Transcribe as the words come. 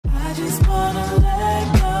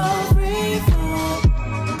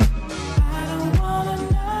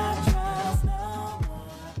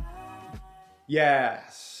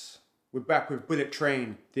Yes, we're back with Bullet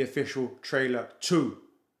Train, the official trailer 2.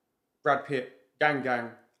 Brad Pitt, gang gang,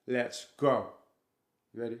 let's go.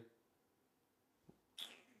 You ready?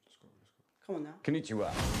 Let's go. Come on now. Konnichiwa.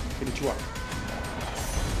 Konnichiwa.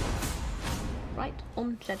 Right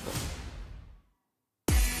on schedule.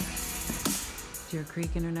 Deer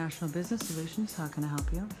Creek International Business Solutions, how can I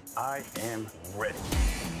help you? I am ready.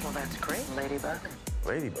 Well, that's great, Ladybug.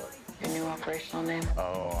 Ladybug. Your new operational name?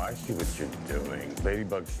 Oh, I see what you're doing.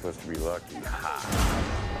 Ladybug's supposed to be lucky. Ha!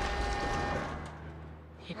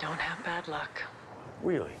 You don't have bad luck.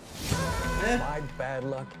 Really? My bad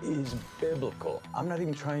luck is biblical. I'm not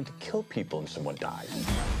even trying to kill people and someone dies.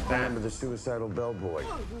 Remember the suicidal bellboy?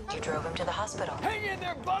 You drove him to the hospital. Hang in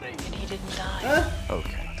there, buddy! And he didn't die.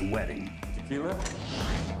 Okay, the wedding. Tequila?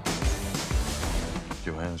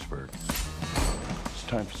 Johannesburg. It's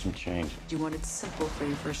time for some change. You want it simple for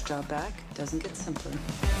your first job back? Doesn't get simpler.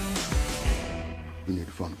 We need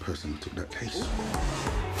to find the person who took that case.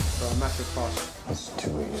 So a massive pass. That's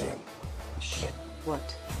too easy. Shit.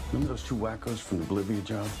 What? Remember those two wackos from the Bolivia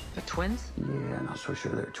job? The twins? Yeah, not so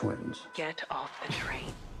sure they're twins. Get off the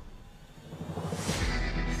train.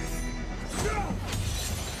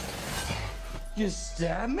 You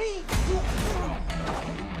stab me?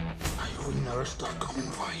 I already know stuff coming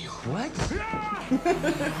for you. What?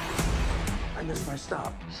 I missed my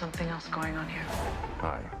stop. Something else going on here.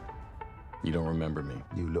 Hi. You don't remember me?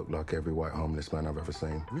 You look like every white homeless man I've ever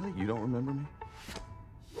seen. Really? You don't remember me?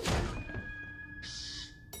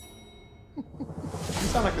 You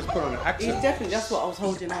sound like it's put on an accent. He's definitely, that's what I was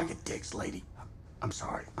holding Bag on. of dicks, lady. I'm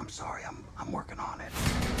sorry. I'm working on it.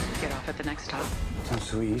 Get off at the next stop. Sounds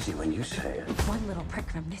so easy when you say it. One little prick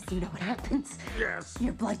from this, you know what happens? Yes.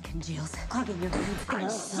 Your blood congeals, clogging your veins. I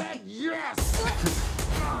said yes!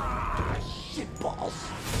 Shit balls.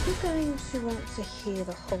 You're going to want to hear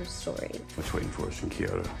the whole story. What's waiting for us in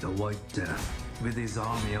Kyoto? The White Death, with his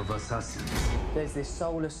army of assassins. There's this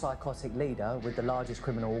soulless psychotic leader with the largest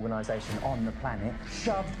criminal organisation on the planet,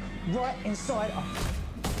 shoved right inside a...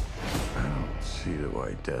 I don't see the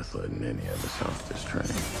White Death letting any of us off this train.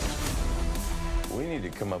 We need to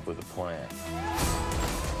come up with a plan.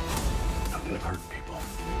 I'm gonna hurt people.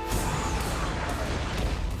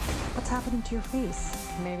 What's happening to your face?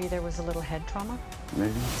 Maybe there was a little head trauma?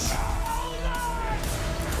 Maybe.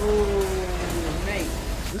 Oh, mate.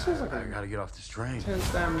 This was like I a gotta get off this train.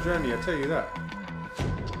 intense damn journey, I tell you that.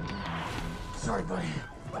 Sorry, buddy.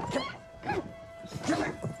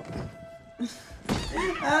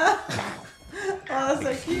 Oh, that's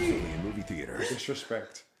so cute. Movie theaters.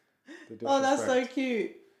 Disrespect. The Oh, that's so disrespect.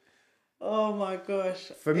 cute. Oh my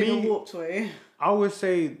gosh. For In me- a warped way. I would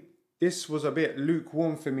say this was a bit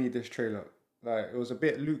lukewarm for me, this trailer. Like, it was a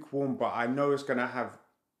bit lukewarm, but I know it's going to have,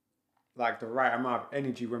 like, the right amount of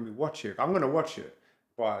energy when we watch it. I'm going to watch it,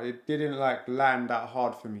 but it didn't, like, land that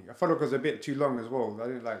hard for me. I felt like it was a bit too long as well. I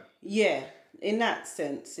didn't, like... Yeah, in that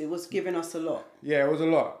sense, it was giving us a lot. Yeah, it was a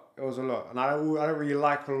lot. It was a lot. And I don't really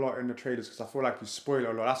like a lot in the trailers because I feel like you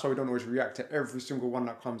spoil a lot. That's why we don't always react to every single one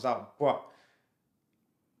that comes out. But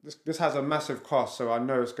this has a massive cast, so I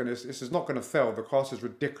know this is not gonna fail. The cast is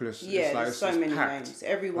ridiculous. Yeah, it's like, there's so many packed. names.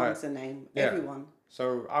 Everyone's Like, a name. yeah. Everyone.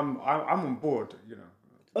 So I'm on board, you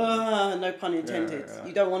know. No pun intended. Yeah.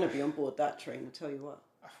 You don't want to be on board that train, I'll tell you what.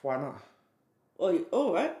 Why not? Oh,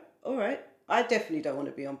 all right. I definitely don't want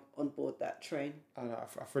to be on board that train. I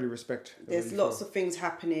fully respect. There's lots of things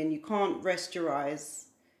happening. You can't rest your eyes.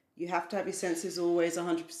 You have to have your senses always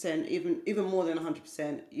 100%, even more than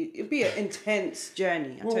 100%. It'll be an intense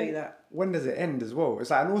journey, I'll tell you that. When does it end as well? It's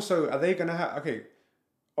like, and also, are they gonna have? Okay,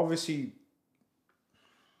 obviously.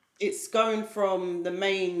 It's going from the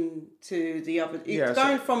main to the other. It's Yeah,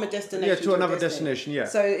 going so- from a destination to another a destination. Yeah.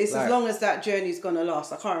 So it's Like- as long as that journey's gonna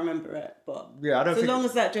last. I can't remember it, but Yeah, I don't as think- long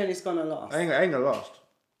as that journey's gonna last. I ain't gonna last.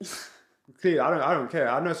 Clearly, I don't care.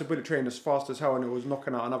 I know it's a bullet train that's fast as hell and it was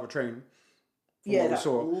knocking out another train. From what we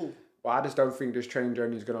saw. Ooh. But I just don't think this train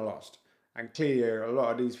journey is gonna last. And clearly, a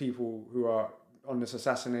lot of these people who are on this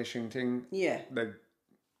assassination thing, Yeah. they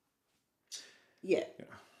Yeah.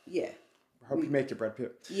 I hope you make it, Brad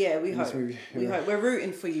Pitt. Yeah, we in this hope. movie, We yeah. hope. We're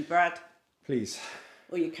rooting for you, Brad, Please.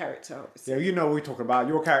 or your character. Obviously. Yeah, you know what we're talking about.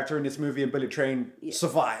 Your character in this movie in Bullet Train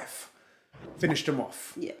survive. Finished them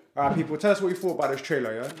off. Yeah. All right, people, tell us what you thought about this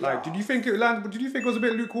trailer, yeah? Like, did you think it landed? Did you think it was a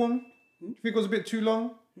bit lukewarm? Do you think it was a bit too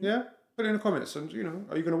long? Yeah? Put it in the comments and, you know,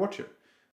 are you going to watch it?